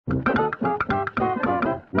Hey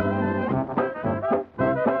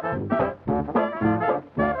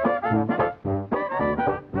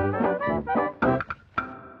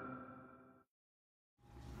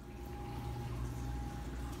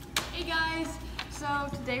guys, so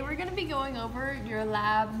today we're going to be going over your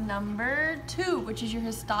lab number 2, which is your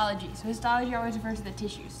histology. So histology always refers to the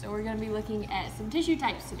tissues, so we're going to be looking at some tissue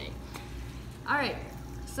types today. Alright,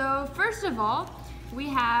 so first of all, we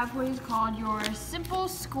have what is called your simple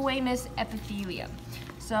squamous epithelium.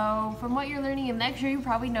 So from what you're learning in lecture, you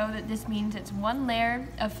probably know that this means it's one layer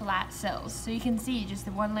of flat cells. So you can see just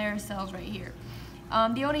the one layer of cells right here.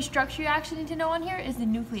 The only structure you actually need to know on here is the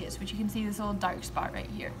nucleus, which you can see this little dark spot right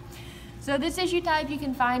here. So this tissue type you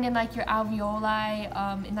can find in like your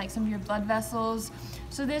alveoli, in like some of your blood vessels.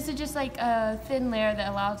 So this is just like a thin layer that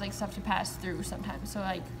allows like stuff to pass through sometimes. So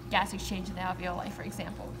like gas exchange in the alveoli, for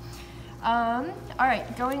example.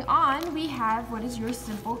 Alright, going on, we have what is your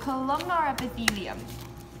simple columnar epithelium.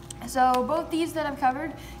 So both these that I've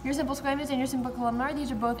covered, your simple squamous and your simple columnar,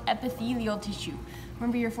 these are both epithelial tissue.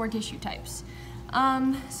 Remember your 4 tissue types.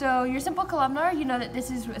 So your simple columnar, you know that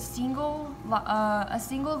this is a single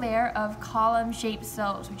layer of column-shaped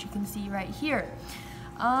cells, which you can see right here.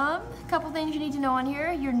 A couple things you need to know on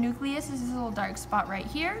here. Your nucleus is this little dark spot right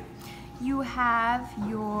here. You have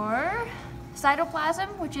your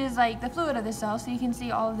cytoplasm, which is like the fluid of the cell, so you can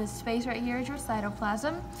see all of this space right here is your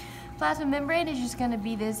cytoplasm. Plasma membrane is just going to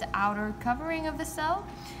be this outer covering of the cell.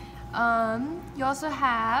 You also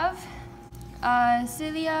have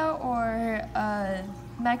cilia or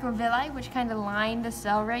microvilli, which kind of line the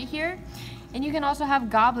cell right here. And you can also have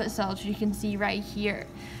goblet cells, which you can see right here.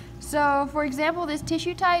 So for example, this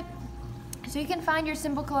tissue type, so you can find your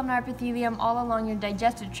simple columnar epithelium all along your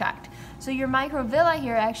digestive tract. So your microvilli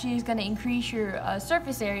here actually is going to increase your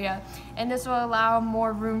surface area, and this will allow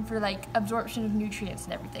more room for like absorption of nutrients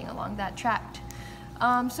and everything along that tract.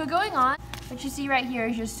 So going on, what you see right here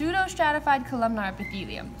is your pseudostratified columnar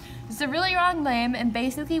epithelium. It's a really long name, and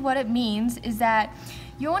basically what it means is that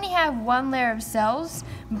you only have one layer of cells,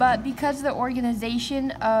 but because of the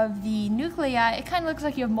organization of the nuclei, it kind of looks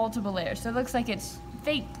like you have multiple layers. So it looks like it's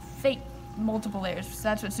fake multiple layers. So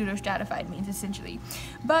that's what pseudostratified means essentially.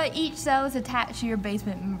 But each cell is attached to your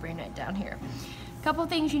basement membrane right down here. A couple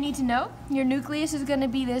things you need to know. Your nucleus is going to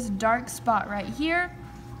be this dark spot right here.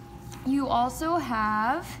 You also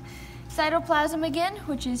have cytoplasm again,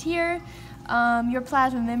 which is here. Your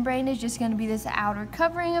plasma membrane is just going to be this outer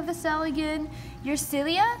covering of the cell again. Your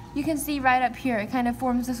cilia, you can see right up here, it kind of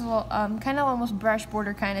forms this little, kind of almost brush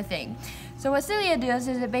border kind of thing. So what cilia does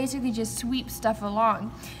is it basically just sweeps stuff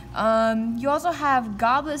along. You also have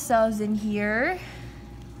goblet cells in here,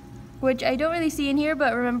 which I don't really see in here,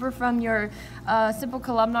 but remember from your simple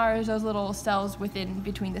columnar is those little cells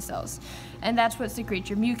between the cells. And that's what secretes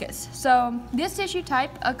your mucus. So this tissue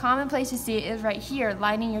type, a common place to see it is right here,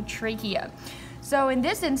 lining your trachea. So in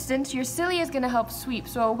this instance, your cilia is going to help sweep.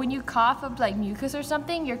 So when you cough up like mucus or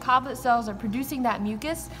something, your goblet cells are producing that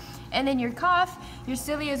mucus, and then your cough, your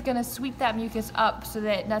cilia is going to sweep that mucus up so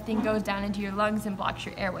that nothing goes down into your lungs and blocks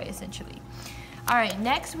your airway essentially. Alright,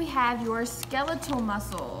 next we have your skeletal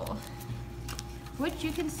muscle, which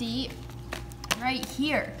you can see right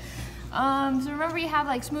here. So remember, you have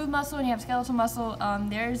like smooth muscle and you have skeletal muscle.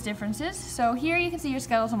 There's differences. So here you can see your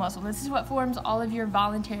skeletal muscle. This is what forms all of your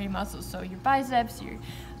voluntary muscles. So your biceps, your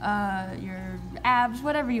abs,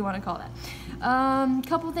 whatever you want to call that.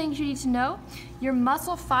 Couple things you need to know. Your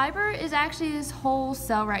muscle fiber is actually this whole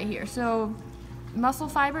cell right here. So muscle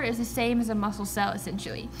fiber is the same as a muscle cell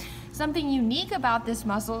essentially. Something unique about this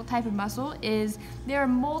type of muscle is there are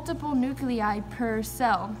multiple nuclei per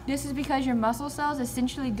cell. This is because your muscle cells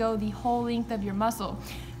essentially go the whole length of your muscle.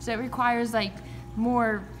 So it requires like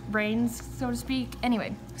more brains, so to speak.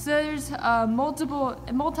 Anyway, so there's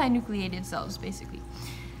multinucleated cells basically.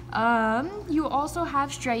 You also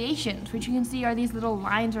have striations, which you can see are these little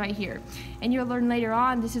lines right here. And you'll learn later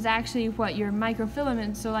on, this is actually what your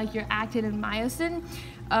microfilaments, so like your actin and myosin,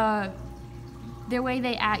 the way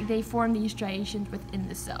they act, they form these striations within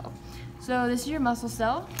the cell. So this is your muscle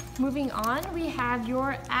cell. Moving on, we have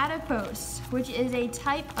your adipose, which is a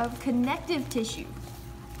type of connective tissue.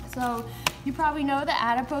 So you probably know that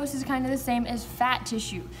adipose is kind of the same as fat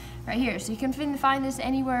tissue right here. So you can find this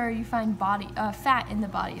anywhere you find fat in the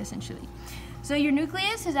body essentially. So your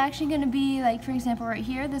nucleus is actually going to be like, for example, right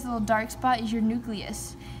here, this little dark spot is your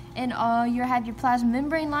nucleus. And you have your plasma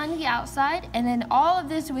membrane lining the outside, and then all of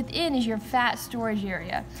this within is your fat storage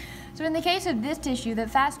area. So in the case of this tissue, the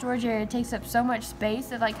fat storage area takes up so much space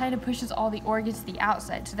that like kind of pushes all the organs to the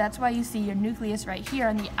outside. So that's why you see your nucleus right here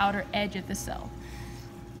on the outer edge of the cell.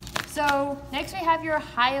 So next we have your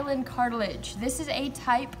hyaline cartilage. This is a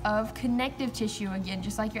type of connective tissue, again,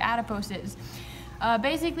 just like your adipose is.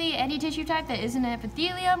 Basically, any tissue type that isn't an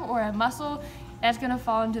epithelium or a muscle, that's going to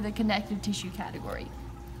fall into the connective tissue category.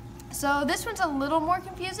 So this one's a little more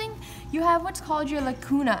confusing. You have what's called your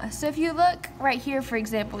lacuna. So if you look right here, for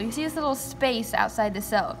example, you see this little space outside the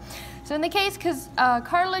cell. So in the case, because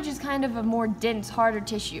cartilage is kind of a more dense, harder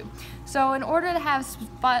tissue. So in order to have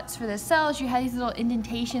spots for the cells, you have these little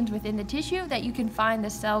indentations within the tissue that you can find the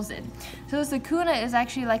cells in. So this lacuna is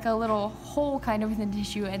actually like a little hole kind of within the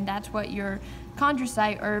tissue, and that's what your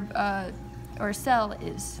chondrocyte or cell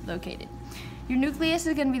is located. Your nucleus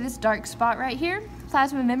is going to be this dark spot right here.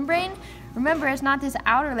 Plasma membrane, remember it's not this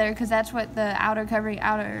outer layer because that's what the outer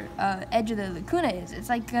edge of the lacuna is. It's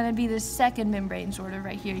like going to be this second membrane sort of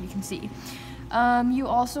right here, you can see. You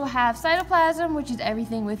also have cytoplasm, which is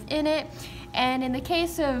everything within it. And in the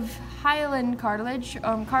case of hyaline cartilage,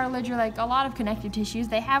 cartilage are like a lot of connective tissues,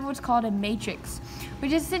 they have what's called a matrix,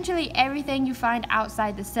 which is essentially everything you find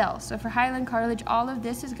outside the cell. So for hyaline cartilage, all of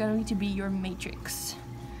this is going to be your matrix.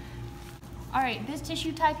 Alright, this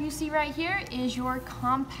tissue type you see right here is your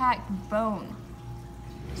compact bone.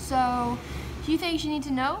 So, a few things you need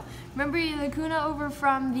to know. Remember your lacuna over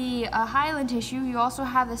from the hyaline tissue, you also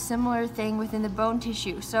have a similar thing within the bone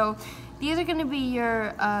tissue. So, these are going to be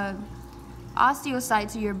your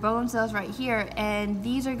osteocytes, or your bone cells right here, and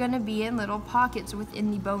these are going to be in little pockets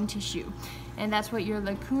within the bone tissue. And that's what your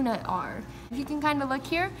lacuna are. If you can kind of look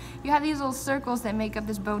here, you have these little circles that make up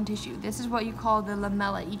this bone tissue. This is what you call the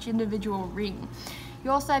lamella, each individual ring.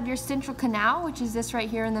 You also have your central canal, which is this right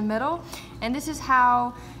here in the middle, and this is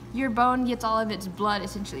how your bone gets all of its blood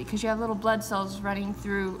essentially, because you have little blood cells running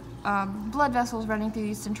through, blood vessels running through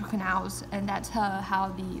these central canals, and that's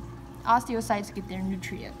how the osteocytes get their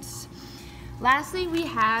nutrients. Lastly, we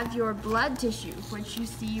have your blood tissue, which you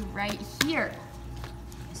see right here.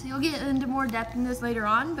 So you'll get into more depth in this later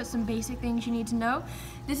on, but some basic things you need to know.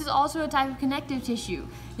 This is also a type of connective tissue.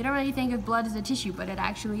 You don't really think of blood as a tissue, but it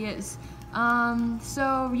actually is.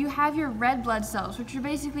 So you have your red blood cells, which are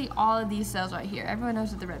basically all of these cells right here. Everyone knows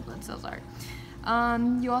what the red blood cells are.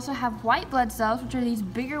 You also have white blood cells, which are these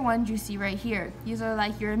bigger ones you see right here. These are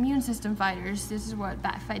like your immune system fighters. This is what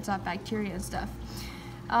fights off bacteria and stuff.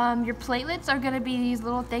 Your platelets are going to be these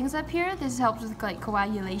little things up here. This helps with like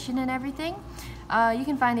coagulation and everything. You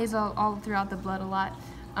can find these all throughout the blood a lot.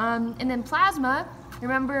 And then plasma,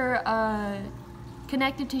 remember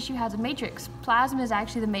connective tissue has a matrix. Plasma is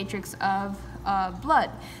actually the matrix of blood.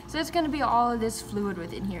 So it's going to be all of this fluid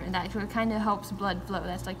within here, and that kind of helps blood flow.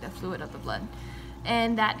 That's like the fluid of the blood.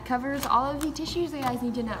 And that covers all of the tissues that you guys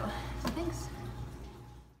need to know. So thanks.